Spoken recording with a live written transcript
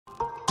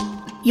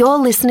You're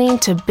listening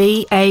to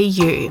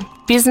BAU,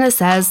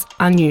 Business as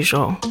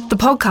Unusual, the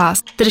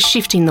podcast that is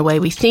shifting the way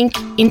we think,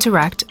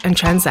 interact and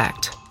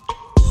transact.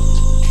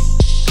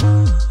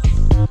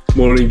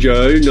 Morning,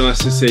 Joe.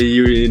 Nice to see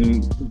you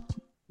in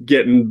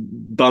getting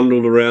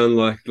bundled around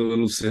like the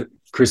little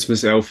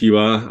Christmas elf you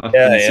are up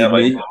in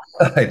Sydney.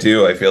 I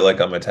do. I feel like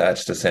I'm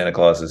attached to Santa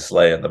Claus's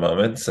sleigh at the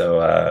moment.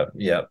 So,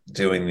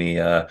 doing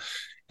the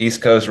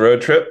East Coast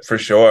road trip for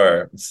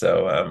sure.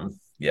 So,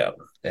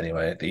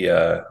 anyway,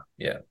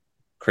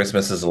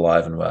 Christmas is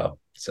alive and well.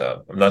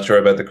 So I'm not sure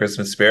about the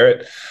Christmas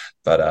spirit,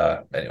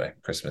 but anyway,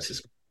 Christmas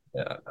is,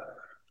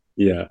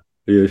 Yeah.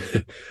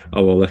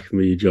 Oh, well, that can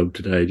be your job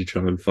today, to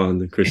try and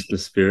find the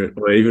Christmas spirit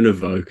or even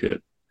evoke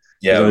it.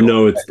 Yeah. I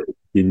know it's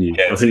in you.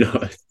 Yeah, I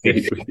know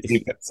it's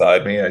deep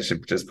inside me. I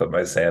should just put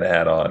my Santa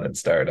hat on and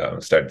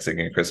start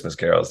singing Christmas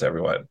carols to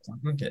everyone.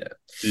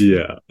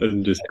 Yeah,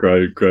 and just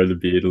grow the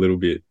beard a little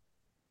bit.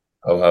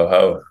 Ho, ho,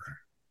 ho.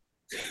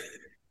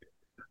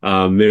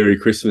 Merry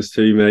Christmas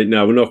to you, mate.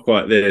 No, we're not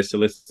quite there, so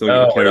let's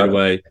not get carried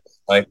away.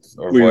 Or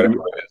whatever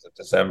it is,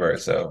 December,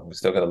 so we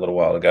still got a little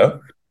while to go.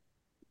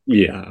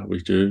 Yeah, we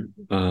do.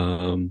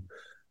 And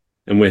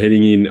we're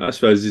heading in, I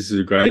suppose this is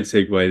a great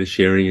segue, the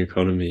sharing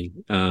economy,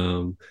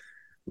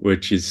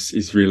 which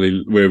is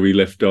really where we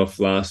left off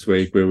last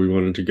week, where we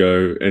wanted to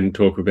go and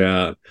talk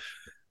about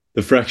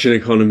the fraction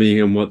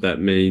economy and what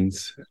that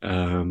means,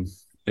 and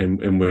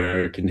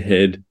where it can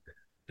head.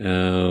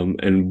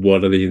 And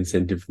what are the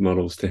incentive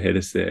models to head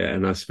us there?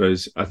 And I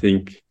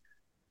think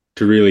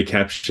to really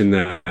caption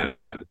that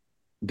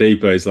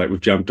deeper is like we've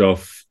jumped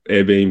off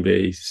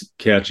Airbnb,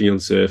 couch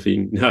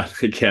surfing,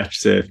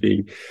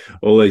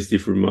 all these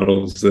different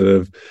models that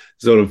have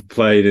sort of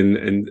played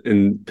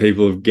and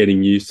people are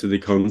getting used to the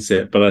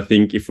concept. But I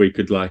think if we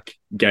could like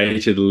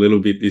gauge it a little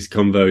bit, this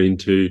convo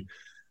into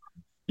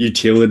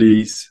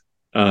utilities,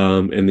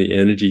 and the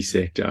energy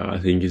sector, I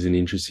think, is an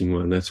interesting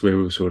one. That's where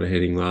we were sort of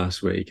heading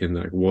last week, and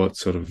like what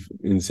sort of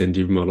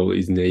incentive model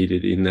is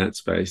needed in that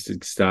space to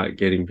start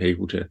getting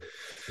people to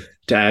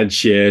add,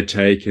 share,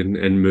 take,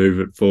 and move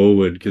it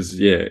forward. Because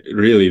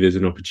really, there's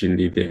an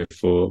opportunity there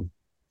for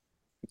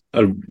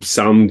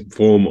some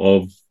form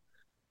of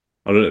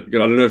I don't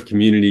know if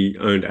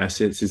community-owned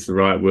assets is the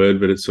right word,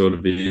 but it sort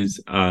of is.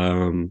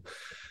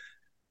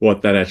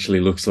 What that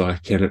actually looks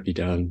like, can it be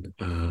done?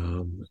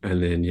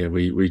 And then,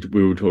 we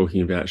were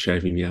talking about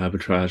shaping the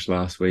arbitrage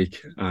last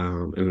week,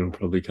 and it'll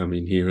probably come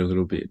in here a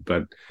little bit.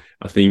 But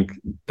I think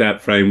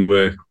that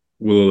framework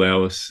will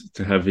allow us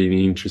to have an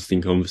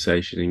interesting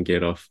conversation and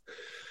get off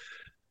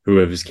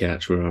whoever's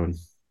couch we're on.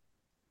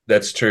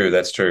 That's true.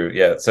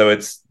 Yeah. So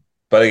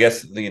but I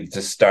guess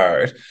to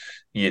start,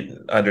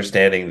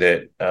 understanding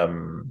that,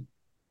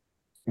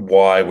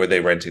 why were they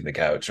renting the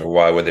couch or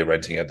why were they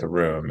renting out the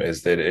room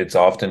is that it's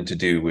often to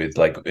do with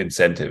like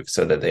incentives,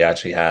 so that they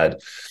actually had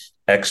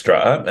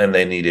extra and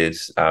they needed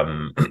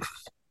extra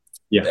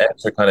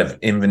kind of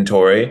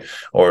inventory,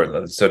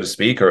 or so to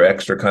speak, or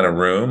extra kind of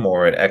room,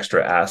 or an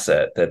extra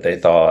asset that they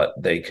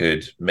thought they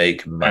could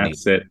make money.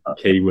 Asset,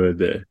 keyword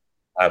there.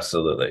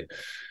 Absolutely.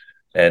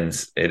 And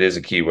it is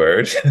a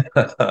keyword.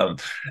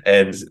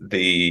 And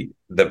the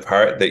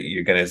part that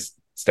you're going to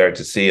start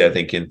to see, I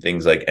think, in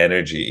things like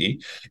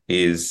energy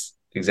is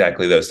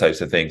exactly those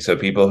types of things. So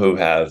people who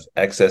have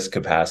excess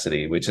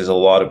capacity, which is a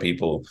lot of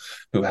people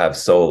who have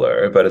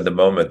solar, but at the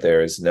moment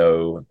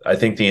I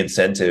think the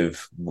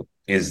incentive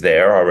is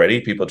there already.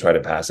 People try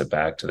to pass it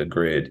back to the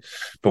grid,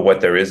 but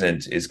what there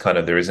isn't is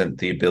there isn't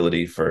the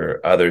ability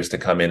for others to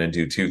come in and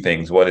do two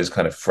things. One is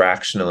kind of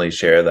fractionally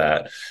share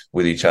that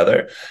with each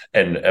other,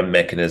 and a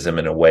mechanism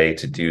and a way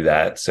to do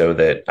that so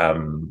that,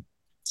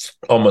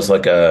 almost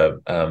like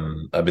I've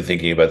been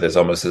thinking about this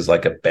almost as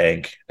like a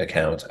bank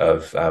account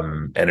of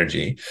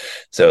energy.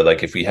 So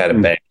like if we had a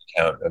bank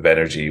account of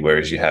energy,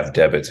 whereas you have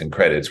debits and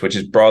credits, which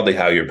is broadly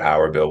how your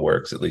power bill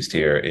works, at least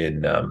here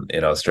in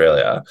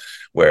Australia,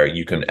 where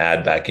you can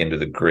add back into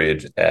the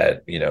grid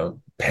at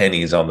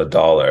pennies on the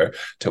dollar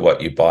to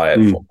what you buy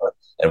it for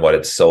and what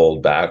it's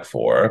sold back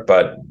for.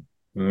 But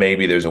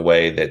maybe there's a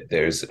way that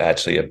there's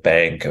actually a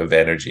bank of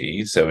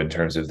energy. So in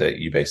terms of that,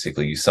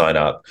 you sign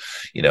up,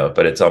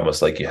 but it's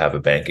almost like you have a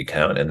bank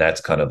account, and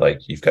that's kind of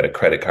like you've got a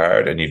credit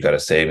card and you've got a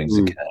savings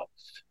account.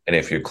 And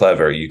if you're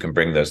clever, you can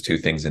bring those two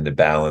things into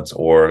balance,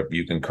 or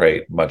you can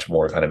create much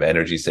more kind of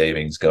energy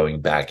savings going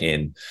back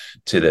in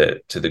to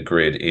the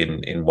grid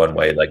in one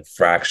way, like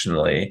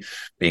fractionally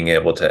being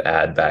able to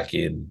add back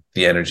in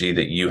the energy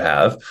that you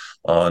have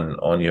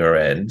on your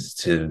end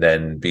to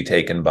then be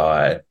taken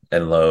by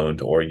and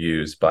loaned or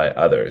used by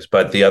others.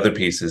 But the other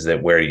piece is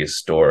that where you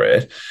store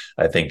it,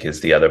 I think,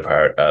 is the other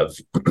part of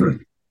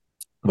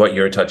what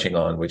you're touching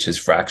on, which is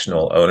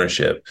fractional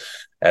ownership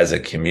as a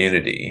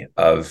community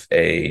of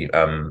a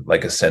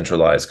like a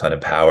centralized kind of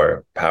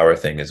power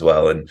thing as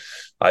well. And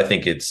I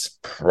think it's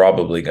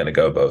probably going to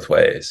go both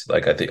ways.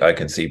 Like I think I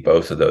can see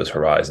both of those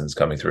horizons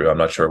coming through. I'm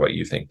not sure what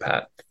you think,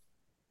 Pat.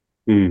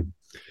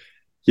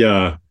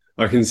 Yeah,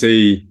 I can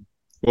see.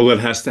 Well, it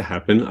has to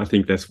happen. I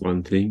think that's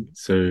one thing.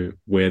 So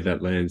where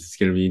that lands is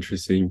going to be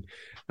interesting.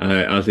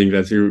 I think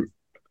that's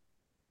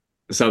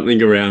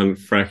something around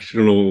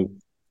fractional,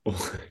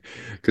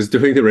 because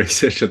doing the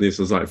research on this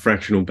was like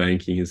fractional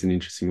banking is an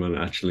interesting one,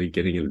 actually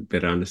getting a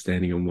better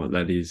understanding on what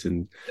that is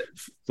and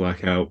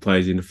like how it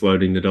plays into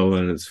floating the dollar.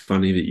 And it's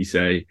funny that you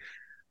say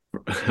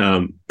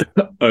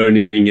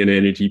owning an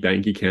energy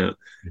bank account,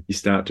 you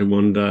start to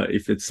wonder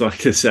if it's like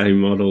the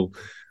same model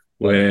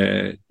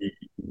where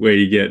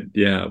you get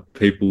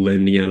people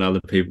lending out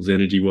other people's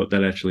energy, what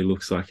that actually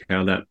looks like,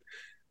 how that,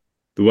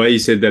 the way you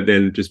said that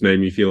then just made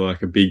me feel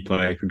like a big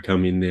player could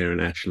come in there and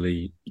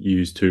actually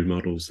use two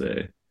models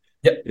there.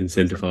 Yep.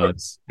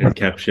 Incentivize and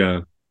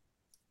capture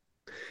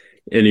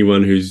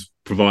anyone who's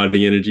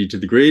providing energy to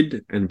the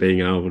grid and being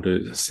able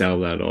to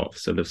sell that off.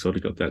 So they've sort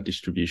of got that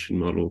distribution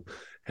model,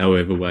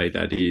 however way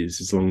that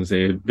is, as long as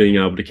they're being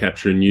able to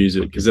capture and use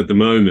it. Because at the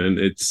moment,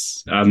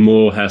 it's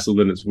more hassle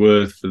than it's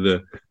worth for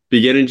the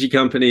big energy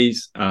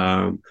companies,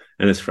 and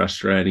it's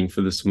frustrating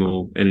for the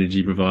small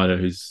energy provider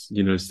who's,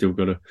 you know, still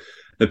got a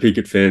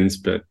picket fence,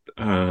 but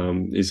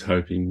is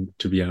hoping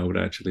to be able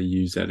to actually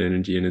use that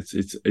energy, and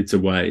it's a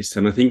waste.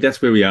 And I think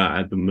that's where we are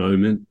at the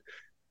moment,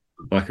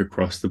 like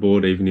across the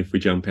board. Even if we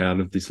jump out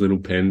of this little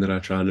pen that I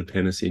tried to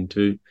pen us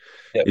into,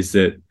 is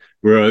that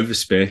we're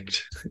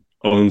over-specced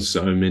on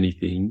so many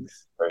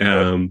things,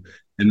 and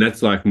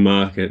that's like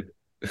market.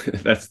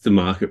 That's the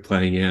market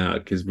playing out,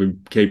 because we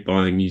keep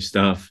buying new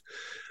stuff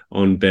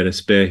on better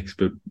specs,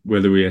 but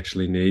whether we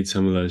actually need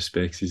some of those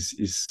specs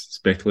is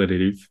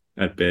speculative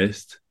at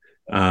best.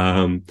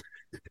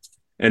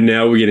 And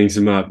now we're getting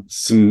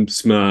some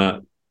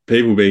smart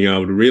people being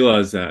able to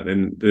realize that.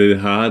 And the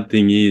hard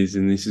thing is,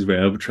 and this is where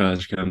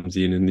arbitrage comes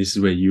in, and this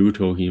is where you were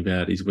talking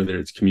about, is whether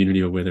it's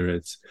community or whether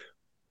it's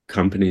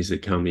companies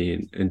that come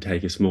in and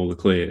take a smaller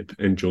clip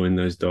and join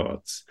those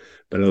dots,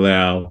 but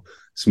allow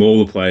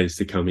smaller players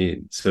to come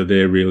in. So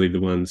they're really the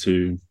ones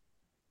who,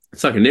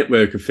 it's like a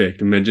network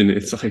effect. Imagine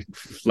it's like,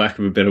 for lack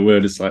of a better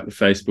word, it's like the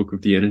Facebook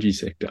of the energy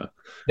sector,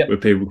 where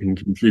people can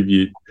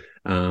contribute,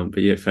 but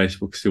yet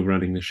Facebook's still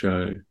running the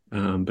show,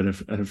 but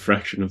at a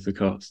fraction of the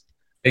cost.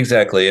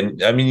 Exactly.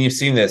 And I mean, you've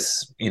seen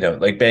this, you know,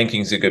 like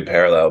banking's a good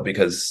parallel,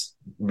 because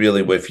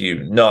really, if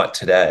you, not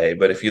today,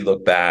 but if you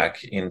look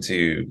back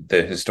into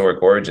the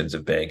historic origins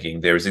of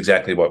banking, there was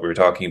exactly what we were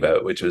talking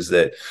about, which was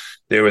that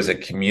there was a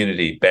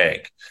community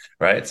bank,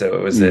 right? So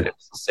it was that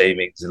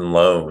savings and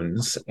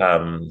loans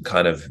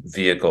kind of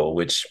vehicle,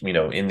 which, you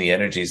know, in the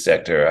energy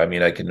sector, I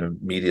mean, I can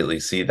immediately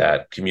see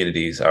that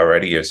communities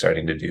already are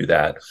starting to do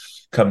that,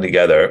 come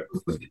together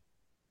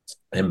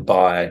and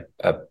buy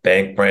a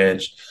bank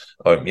branch,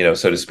 or, you know,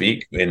 so to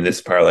speak, in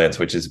this parlance,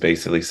 which is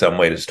basically some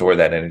way to store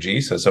that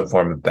energy. So some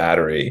form of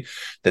battery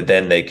that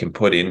then they can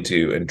put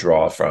into and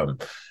draw from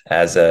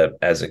as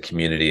a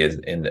community,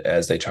 and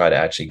as they try to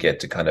actually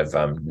get to kind of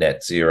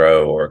net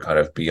zero, or kind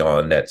of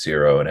beyond net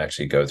zero, and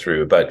actually go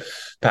through. But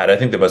Pat, I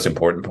think the most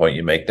important point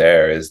you make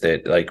there is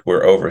that, like,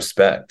 we're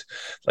over-specced.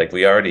 Like,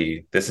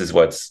 this is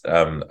what's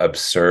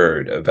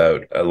absurd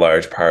about a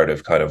large part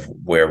of kind of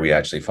where we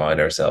actually find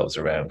ourselves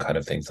around kind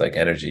of things like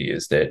energy,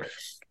 is that,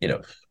 you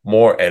know,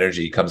 more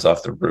energy comes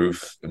off the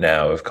roof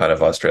now of kind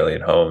of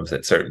Australian homes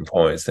at certain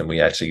points than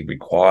we actually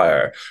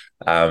require.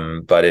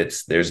 But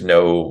there's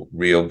no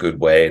real good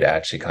way to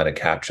actually kind of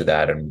capture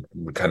that and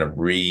kind of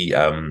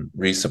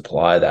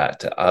resupply that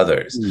to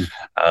others.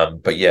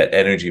 But yet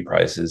energy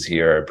prices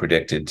here are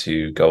predicted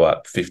to go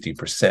up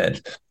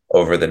 50%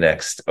 over the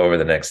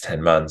next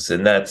 10 months.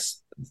 And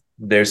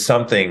there's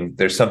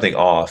something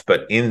off.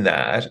 But in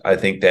that, I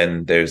think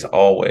then there's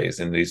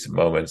always, in these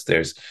moments,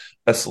 there's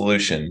a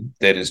solution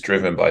that is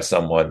driven by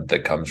someone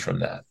that comes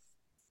from that.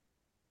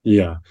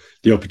 Yeah,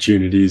 the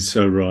opportunity is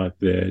so right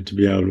there to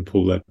be able to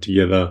pull that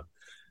together.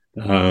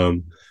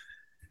 And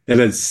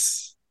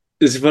it's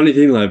a funny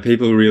thing, like,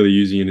 people are really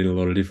using it in a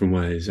lot of different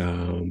ways.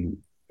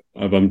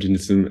 I bumped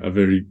into a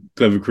very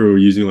clever crew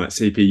using like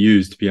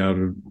CPUs to be able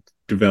to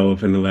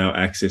develop and allow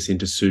access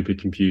into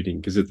supercomputing,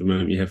 because at the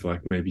moment you have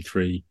like maybe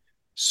 3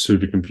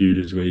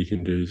 supercomputers where you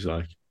can do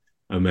like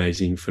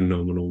amazing,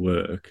 phenomenal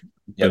work.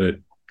 But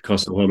it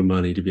costs a lot of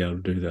money to be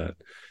able to do that.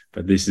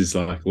 But this is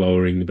like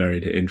lowering the barrier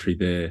to entry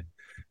there.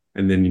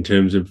 And then in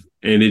terms of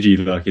energy,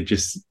 like, it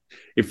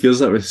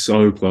feels like we're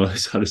so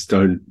close. I just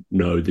don't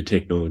know the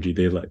technology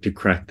there, like, to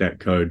crack that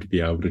code to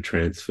be able to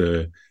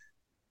transfer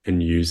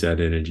and use that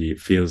energy. It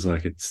feels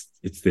like it's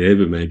there,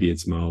 but maybe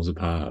it's miles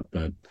apart.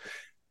 But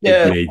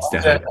it needs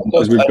to happen,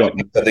 because we've got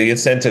the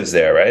incentives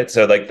there, right?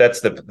 So like, that's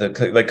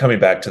the like, coming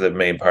back to the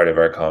main part of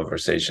our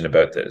conversation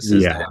about this,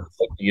 is that,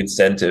 like, the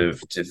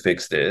incentive to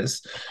fix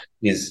this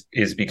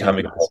is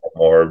becoming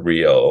more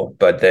real.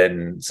 But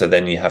then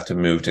you have to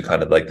move to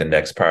kind of like the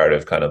next part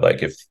of kind of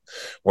like, if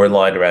we're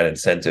lined around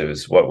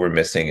incentives, what we're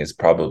missing is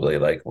probably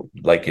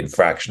like in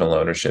fractional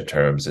ownership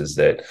terms, is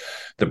that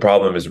the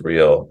problem is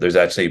real. There's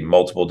actually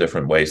multiple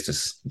different ways to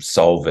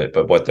solve it,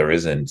 but what there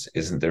isn't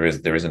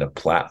a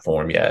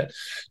platform yet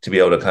to be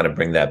able to kind of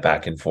bring that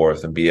back and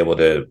forth and be able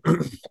to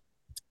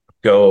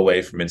go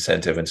away from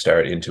incentive and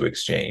start into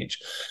exchange.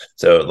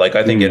 So like,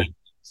 I think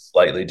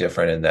slightly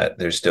different in that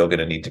there's still going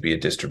to need to be a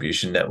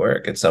distribution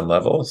network at some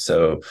level.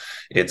 So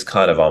it's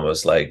kind of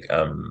almost like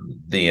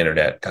the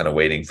internet kind of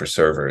waiting for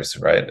servers,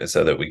 right?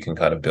 So that we can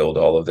kind of build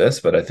all of this.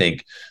 But I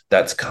think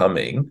that's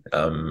coming.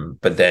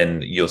 But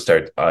then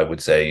I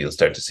would say you'll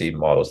start to see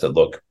models that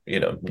look,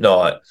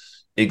 not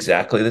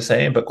exactly the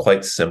same, but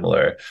quite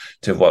similar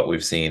to what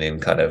we've seen in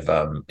kind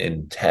of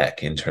in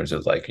tech in terms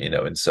of like,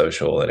 in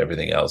social and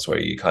everything else, where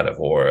you kind of,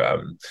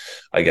 or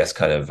I guess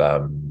kind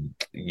of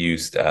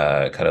used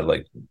kind of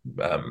like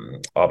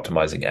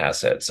optimizing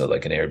assets. So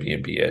like an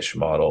Airbnb-ish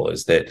model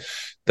is that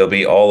there'll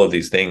be all of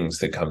these things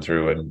that come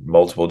through and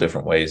multiple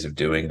different ways of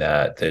doing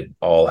that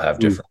all have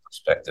different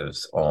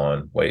perspectives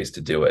on ways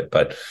to do it.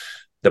 But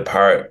the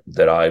part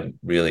that I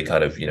really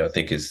kind of,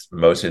 think is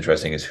most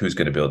interesting is who's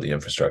going to build the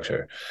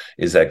infrastructure.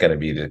 Is that going to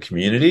be the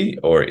community,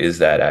 or is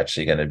that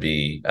actually going to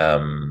be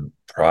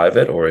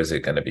private, or is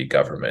it going to be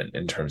government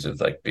in terms of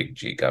like big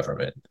G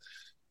government?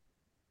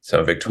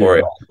 So in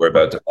Victoria, we're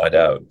about to find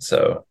out.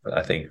 So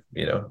I think,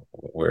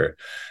 we're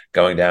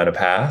going down a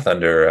path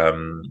under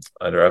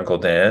Uncle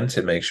Dan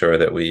to make sure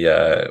that we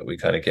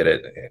kind of get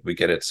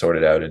it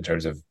sorted out in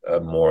terms of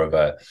more of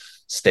a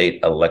state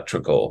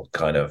electrical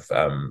kind of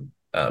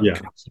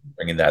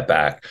bringing that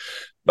back.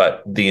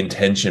 But the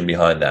intention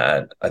behind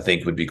that, I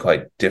think, would be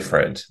quite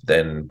different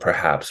than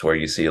perhaps where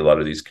you see a lot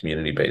of these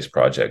community-based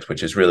projects,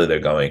 which is really they're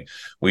going,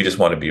 we just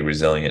want to be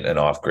resilient and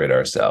off-grid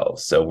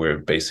ourselves. So we're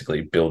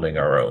basically building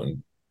our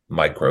own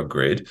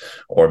microgrid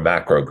or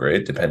macro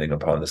grid, depending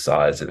upon the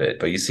size of it.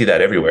 But you see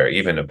that everywhere.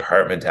 Even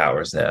apartment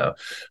towers now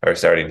are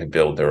starting to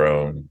build their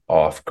own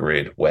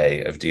off-grid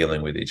way of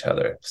dealing with each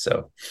other.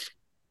 So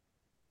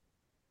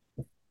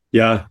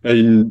yeah,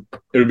 and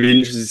it'll be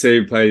interesting to see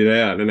it played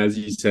out. And as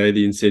you say,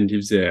 the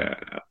incentives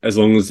there, as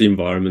long as the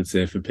environment's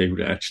there for people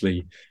to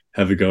actually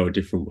have a go at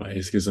different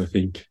ways, because I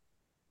think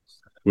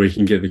we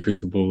can get the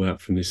crystal ball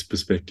out from this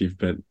perspective,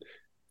 but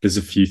there's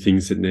a few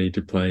things that need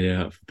to play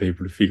out for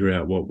people to figure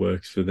out what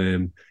works for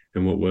them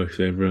and what works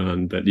for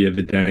everyone. But yeah,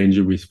 the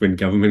danger with when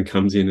government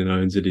comes in and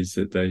owns it is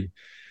that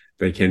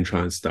they can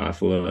try and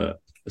stifle a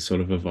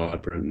sort of a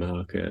vibrant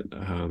market.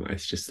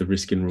 It's just the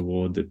risk and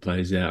reward that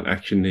plays out.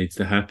 Action needs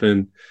to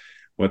happen.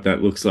 What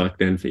that looks like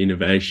then for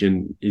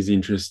innovation is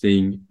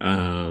interesting.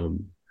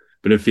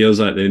 But it feels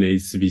like there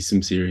needs to be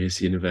some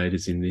serious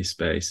innovators in this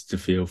space to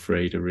feel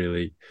free to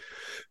really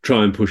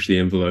try and push the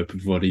envelope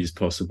of what is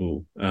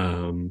possible.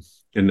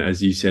 And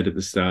as you said at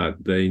the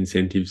start, the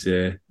incentives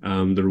there,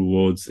 the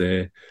rewards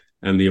there,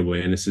 and the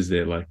awareness is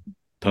there. Like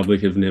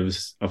public I've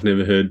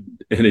never heard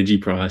energy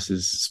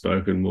prices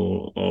spoken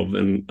more of,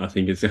 and I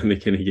think it's only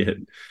going to get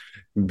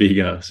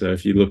bigger. So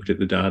if you looked at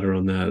the data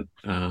on that,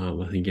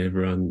 I think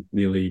everyone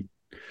nearly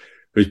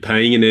who's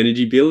paying an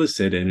energy bill has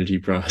said energy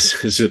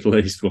prices at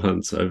least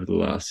once over the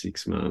last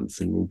 6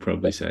 months, and we'll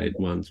probably say it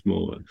once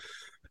more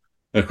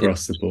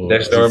across the board.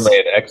 There's normally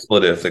an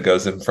expletive that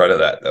goes in front of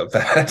that, though,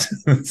 Pat.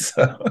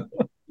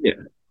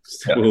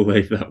 We'll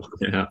leave that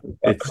one out.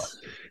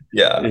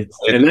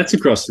 And that's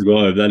across the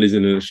globe. That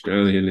isn't an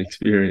Australian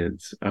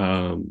experience.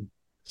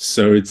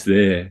 So it's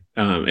there.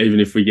 Even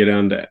if we get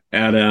out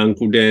of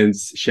Uncle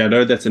Dan's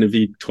shadow, that's a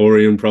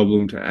Victorian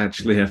problem to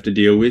actually have to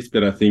deal with.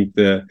 But I think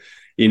the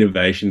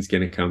innovation's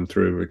going to come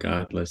through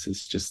regardless.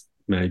 It's just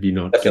maybe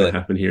not going to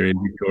happen here in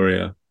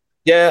Victoria.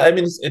 Yeah, I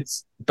mean,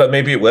 but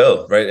maybe it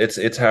will, right?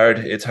 It's hard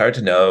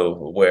to know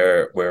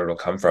where it'll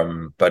come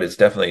from, but it's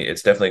definitely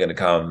going to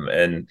come.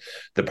 And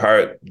the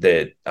part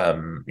that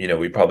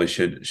we probably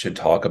should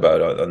talk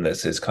about on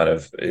this is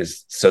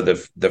so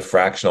the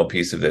fractional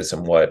piece of this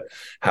and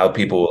how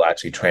people will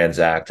actually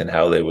transact and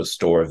how they will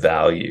store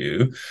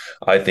value,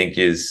 I think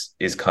is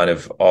kind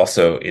of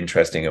also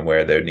interesting, and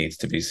where there needs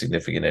to be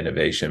significant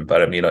innovation.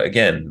 But I mean,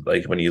 again,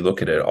 like when you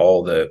look at it,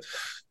 all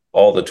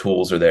the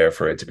tools are there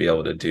for it to be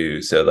able to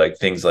do. So like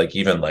things like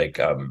even like,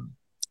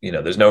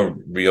 there's no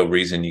real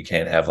reason you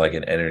can't have like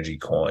an energy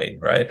coin,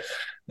 right?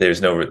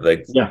 There's no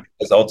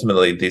because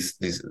ultimately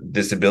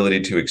this ability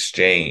to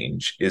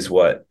exchange is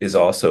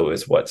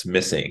what's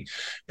missing,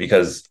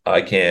 because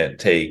I can't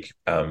take,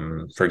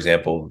 for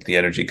example, the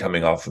energy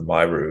coming off of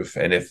my roof.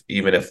 And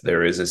even if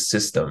there is a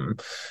system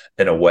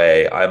in a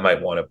way, I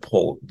might want to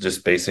pull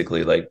just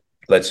basically like,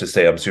 let's just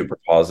say I'm super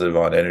positive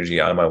on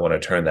energy, I might want to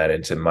turn that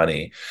into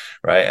money,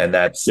 right? And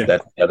that's the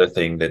other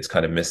thing that's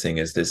kind of missing,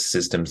 is this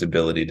system's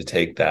ability to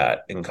take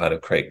that and kind of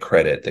create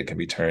credit that can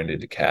be turned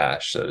into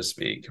cash, so to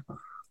speak.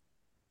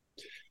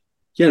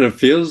 Yeah, and it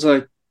feels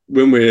like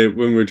when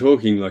we're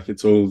talking, like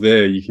it's all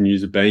there. You can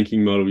use a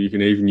banking model. You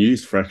can even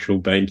use fractional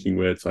banking,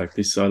 where it's like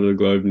this side of the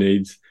globe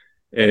needs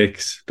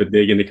X, but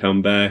they're going to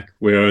come back.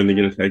 We're only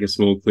going to take a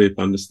small clip,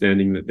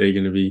 understanding that they're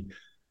going to be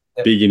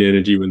big in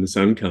energy when the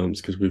sun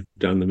comes, because we've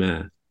done the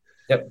math.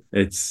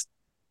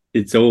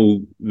 It's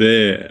all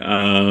there.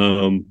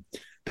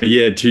 But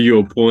yeah, to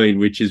your point,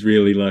 which is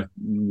really like,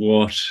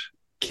 what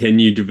can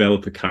you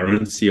develop a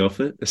currency off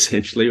it,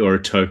 essentially, or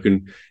a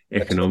token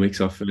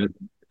economics off it?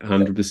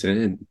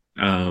 100%.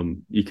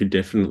 You could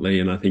definitely,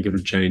 and I think it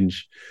would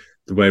change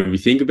the way we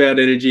think about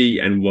energy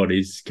and what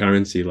is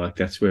currency. Like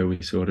that's where we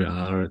sort of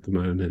are at the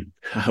moment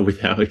with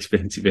how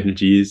expensive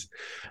energy is,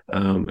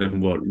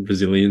 and what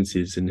resilience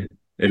is. And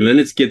then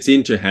it gets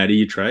into how do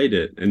you trade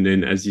it? And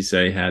then, as you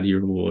say, how do you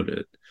reward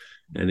it?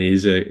 And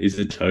is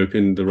a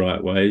token the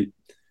right way?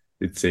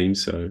 It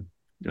seems so.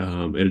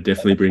 It'll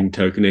definitely bring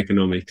token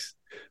economics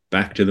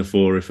back to the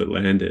fore if it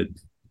landed.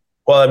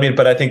 Well, I mean,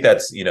 but I think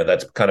that's,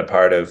 that's kind of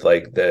part of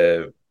like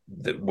the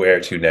where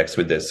to next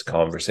with this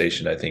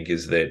conversation, I think,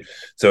 is that,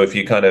 so if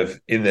you kind of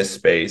in this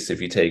space,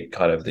 if you take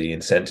kind of the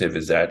incentive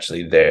is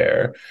actually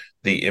there,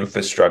 the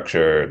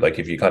infrastructure, like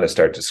if you kind of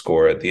start to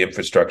score it, the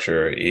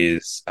infrastructure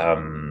is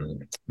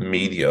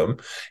medium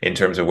in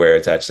terms of where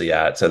it's actually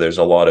at. So there's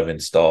a lot of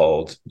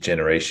installed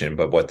generation,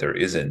 but what there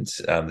isn't,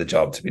 the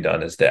job to be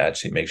done is to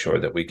actually make sure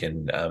that we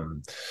can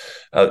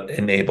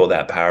enable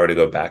that power to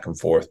go back and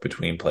forth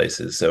between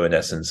places. So in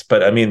essence,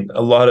 but I mean,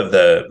 a lot of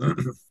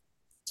the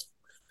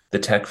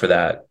tech for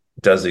that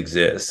does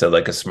exist. So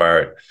like a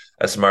smart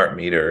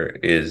meter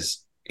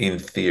is in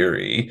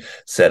theory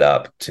set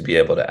up to be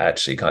able to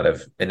actually kind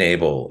of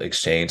enable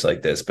exchange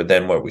like this. But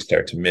then what we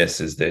start to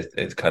miss is that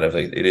it's kind of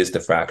like, it is the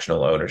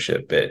fractional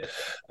ownership bit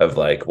of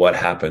like what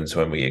happens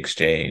when we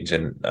exchange.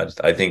 And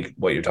I think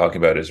what you're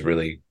talking about is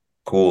really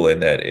cool in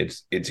that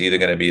it's either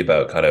going to be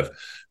about kind of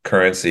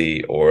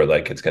currency or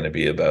like it's going to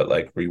be about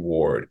like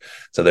reward.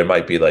 So there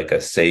might be like a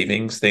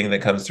savings thing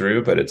that comes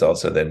through, but it's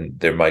also then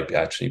there might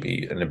actually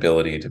be an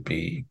ability to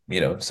be,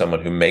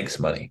 someone who makes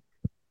money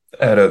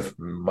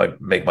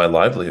make my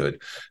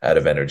livelihood out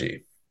of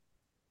energy.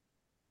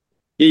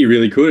 Yeah, you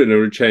really could, and it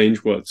would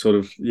change what sort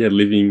of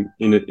living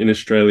in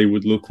Australia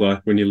would look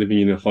like when you're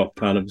living in a hot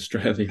part of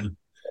Australia,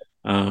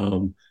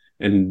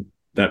 and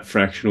that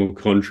fractional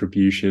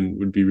contribution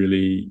would be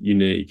really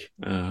unique,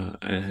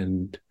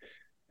 and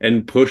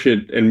push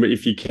it. And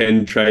if you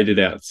can trade it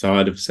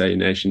outside of, say,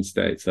 nation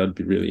states, that'd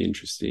be really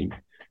interesting,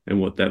 and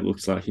what that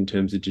looks like in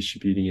terms of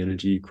distributing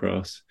energy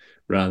across,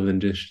 rather than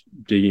just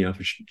digging up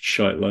a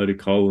shite load of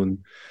coal and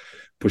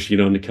pushing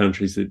it onto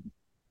countries that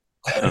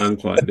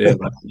aren't quite there.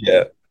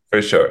 Yeah, for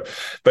sure.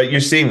 But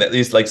you're seeing that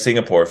these, like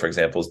Singapore, for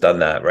example, has done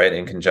that, right,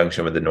 in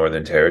conjunction with the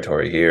Northern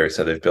Territory here.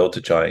 So they've built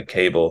a giant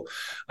cable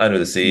under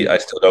the sea. I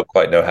still don't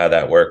quite know how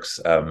that works,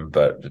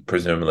 but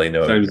presumably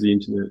no. Same as the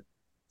internet.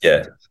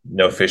 Yeah,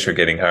 no fish are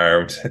getting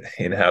harmed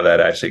in how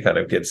that actually kind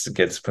of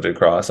gets put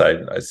across,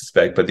 I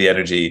suspect. But the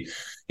energy,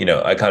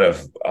 I kind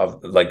of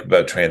like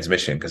about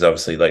transmission, because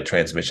obviously like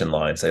transmission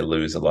lines, they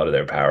lose a lot of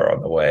their power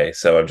on the way.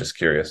 So I'm just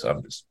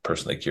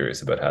personally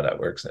curious about how that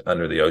works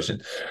under the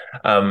ocean.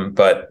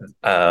 But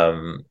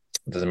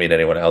doesn't mean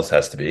anyone else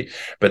has to be.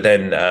 But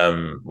then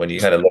when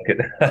you kind of look at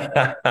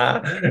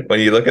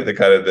the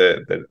kind of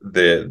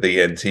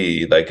the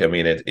NT, like, I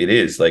mean, it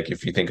is like,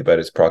 if you think about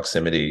its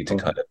proximity to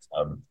kind of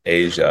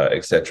Asia,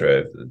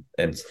 etc.,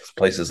 and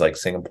places like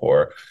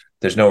Singapore,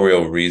 there's no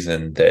real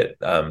reason that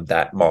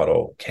that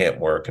model can't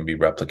work and be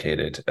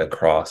replicated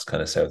across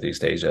kind of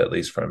Southeast Asia, at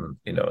least from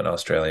an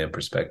Australian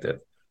perspective.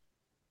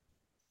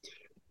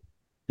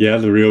 Yeah,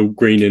 the real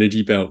green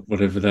energy belt,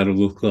 whatever that'll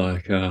look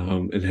like,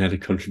 and how to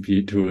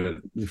contribute to it.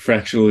 The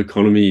fractional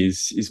economy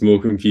is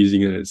more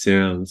confusing than it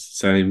sounds.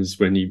 Same as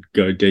when you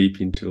go deep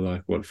into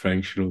like what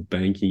fractional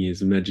banking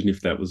is. Imagine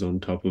if that was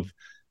on top of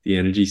the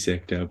energy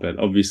sector. But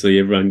obviously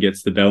everyone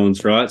gets the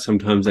balance right.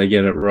 Sometimes they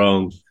get it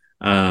wrong.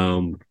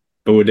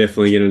 But we're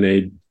definitely going to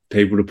need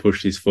people to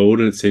push this forward,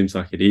 and it seems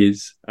like it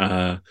is.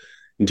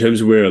 In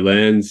terms of where it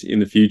lands in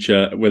the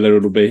future, whether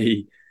it'll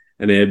be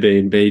an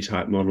Airbnb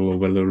type model or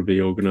whether it'll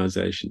be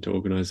organization to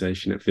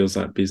organization, it feels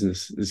like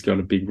business has got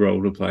a big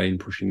role to play in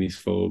pushing this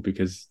forward,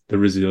 because the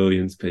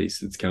resilience piece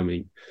that's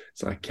coming,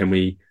 it's like, can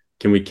we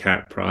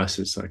cap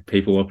prices, like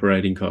people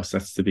operating costs?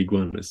 That's the big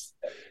one.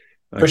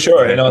 For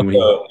sure. And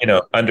also,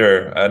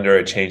 under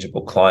a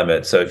changeable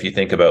climate. So if you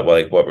think about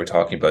like what we're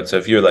talking about, so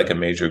if you're like a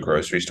major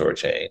grocery store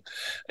chain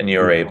and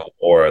you're able,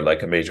 or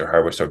like a major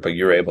hardware store, but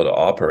you're able to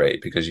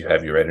operate because you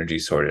have your energy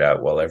sorted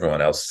out while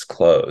everyone else is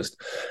closed,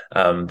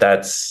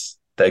 that's,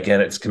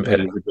 again, it's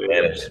competitive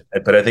advantage.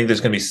 But I think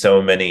there's going to be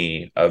so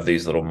many of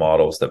these little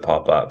models that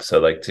pop up. So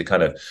like, to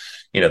kind of,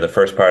 the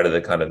first part of the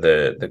kind of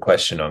the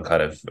question on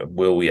kind of,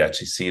 will we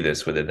actually see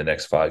this within the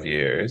next 5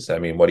 years? I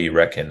mean, what do you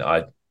reckon?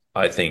 I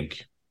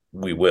think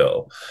we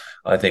will.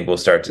 I think we'll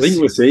start to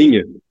we're seeing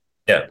it.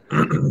 Yeah.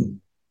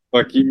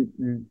 Like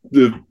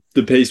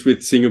the piece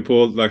with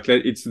Singapore, like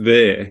that, it's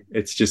there.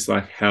 It's just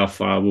like, how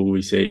far will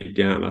we see it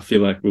down? I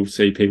feel like we'll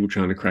see people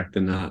trying to crack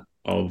the nut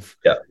of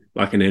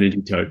like an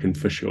energy token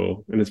for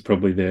sure. And it's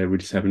probably there. We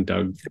just haven't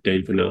dug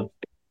deep enough.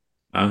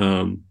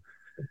 But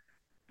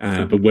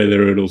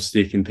whether it'll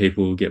stick and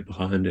people will get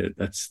behind it,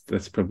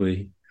 that's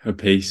probably a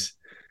piece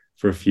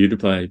for a few to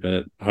play.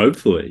 But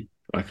hopefully,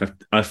 like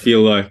I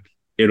feel like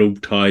it'll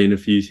tie in a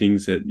few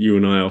things that you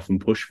and I often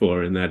push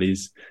for, and that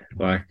is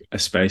like a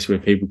space where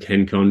people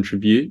can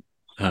contribute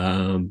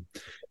and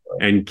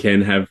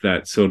can have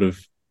that sort of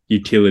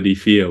utility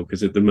feel.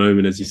 Because at the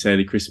moment, as you say,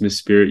 the Christmas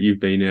spirit, you've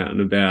been out and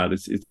about,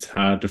 it's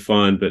hard to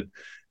find, but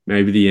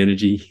maybe the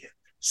energy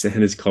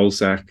Santa's coal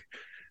sack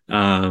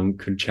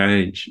could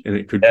change, and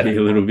it could be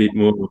a little bit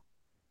more.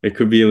 It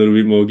could be a little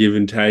bit more give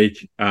and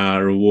take,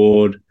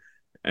 reward,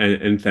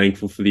 and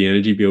thankful for the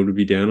energy bill to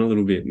be down a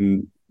little bit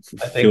and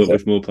fill it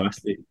with more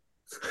plastic.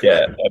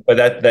 Yeah, but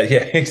that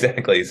yeah,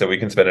 exactly. So we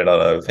can spend it on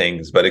other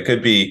things, but that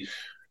could be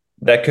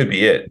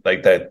it.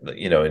 Like that,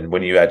 and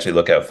when you actually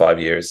look at 5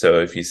 years,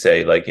 so if you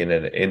say like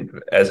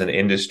as an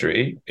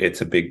industry,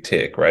 it's a big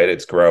tick, right?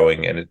 It's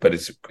growing, but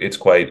it's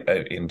quite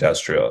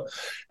industrial.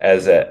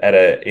 At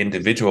an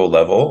individual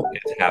level,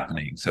 it's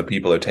happening. So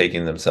people are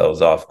taking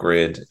themselves off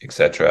grid,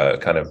 etc.,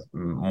 kind of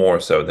more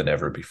so than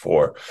ever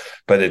before.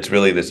 But it's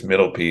really this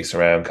middle piece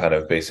around kind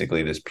of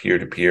basically this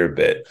peer-to-peer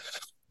bit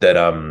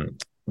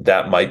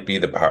that might be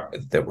the part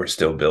that we're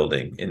still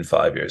building in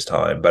 5 years'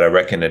 time. But I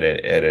reckon at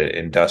an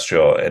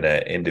industrial and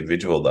an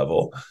individual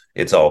level,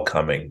 it's all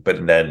coming.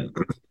 But then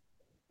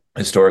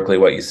historically,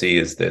 what you see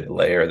is the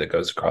layer that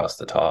goes across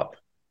the top.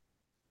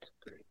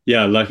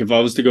 Yeah, like if I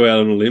was to go out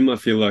on a limb, I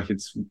feel like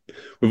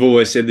we've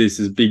always said this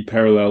is a big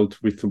parallel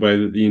with the way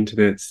that the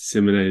internet's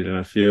disseminated. And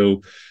I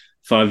feel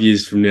 5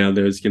 years from now,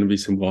 there's going to be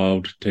some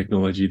wild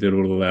technology that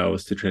will allow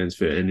us to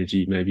transfer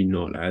energy, maybe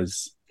not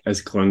as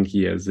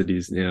clunky as it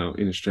is now.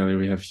 In Australia,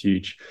 we have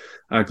huge,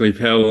 ugly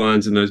power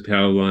lines, and those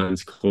power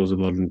lines cause a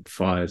lot of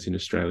fires in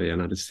Australia.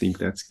 And I just think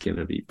that's going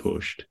to be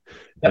pushed.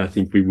 And I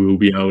think we will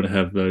be able to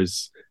have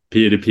those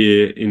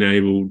peer-to-peer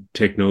enabled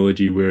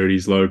technology where it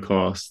is low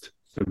cost.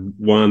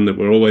 One that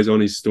we're always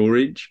on is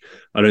storage.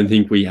 I don't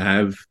think we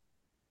have.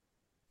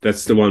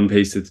 That's the one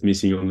piece that's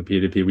missing on the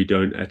peer-to-peer. We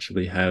don't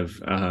actually have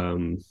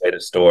way to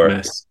store.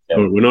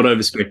 We're not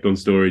overspec'd on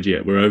storage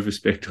yet. We're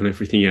overspec'd on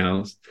everything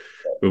else,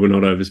 but we're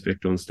not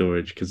overspec'd on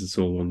storage because it's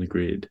all on the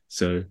grid.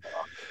 So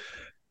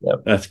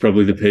that's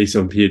probably the piece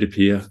on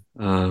peer-to-peer,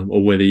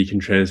 or whether you can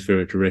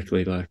transfer it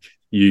directly, like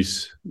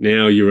use.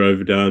 Now you're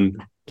overdone.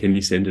 Can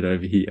you send it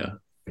over here?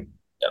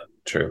 Yeah,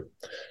 true.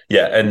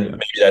 Yeah, and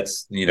maybe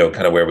that's,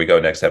 kind of where we go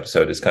next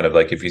episode is kind of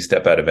like if you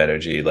step out of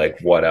energy, like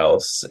what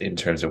else in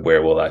terms of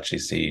where we'll actually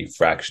see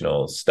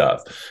fractional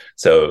stuff.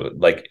 So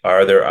like,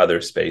 are there other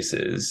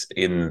spaces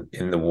in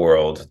the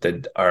world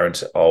that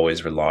aren't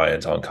always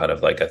reliant on kind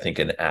of like, I think,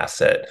 an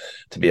asset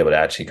to be able to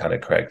actually kind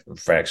of correct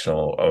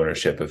fractional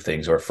ownership of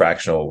things or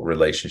fractional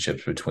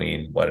relationships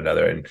between one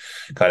another? And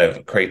kind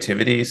of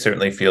creativity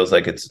certainly feels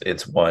like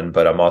it's one,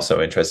 but I'm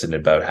also interested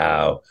about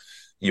how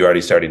you're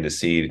already starting to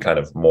see kind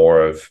of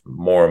more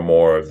and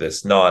more of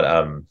this, not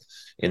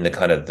in the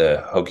kind of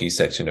the hokey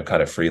section of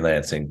kind of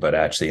freelancing, but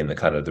actually in the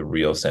kind of the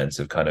real sense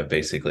of kind of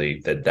basically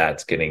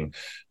that's getting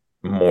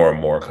more and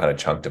more kind of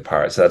chunked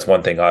apart. So that's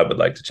one thing I would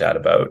like to chat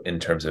about in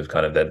terms of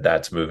kind of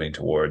that's moving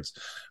towards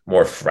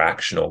more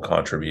fractional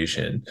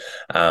contribution.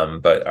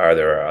 But are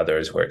there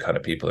others where kind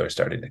of people are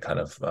starting to kind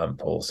of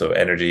pull? So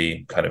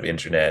energy, kind of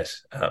internet.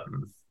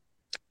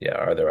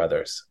 Are there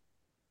others?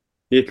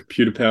 Yeah,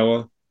 computer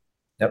power.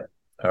 Yep.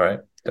 All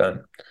right,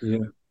 done. Yeah,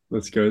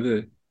 let's go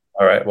there.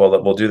 All right,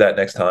 well, we'll do that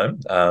next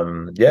time.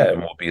 And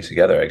we'll be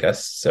together, I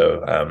guess.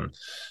 So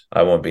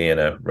I won't be in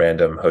a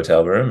random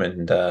hotel room,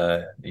 and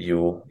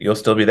you'll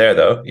still be there,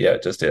 though. Yeah,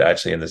 just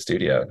actually in the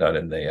studio, not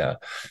in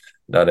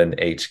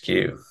HQ.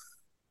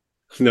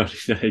 Not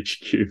in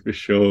HQ for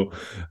sure.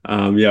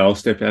 I'll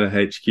step out of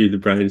HQ, the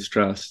Brains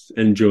Trust,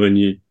 and join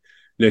you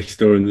next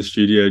door in the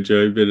studio,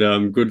 Joe.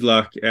 But good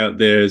luck out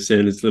there,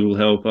 Santa's little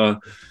helper,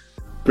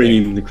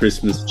 bringing the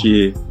Christmas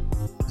cheer.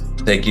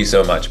 Thank you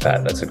so much,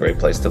 Pat. That's a great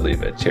place to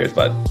leave it. Cheers,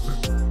 bud.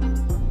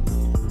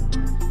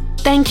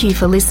 Thank you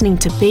for listening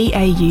to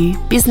BAU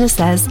Business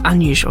as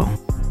Unusual.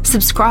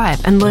 Subscribe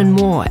and learn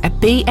more at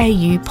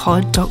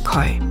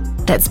baupod.co.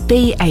 That's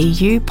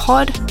baupod.co.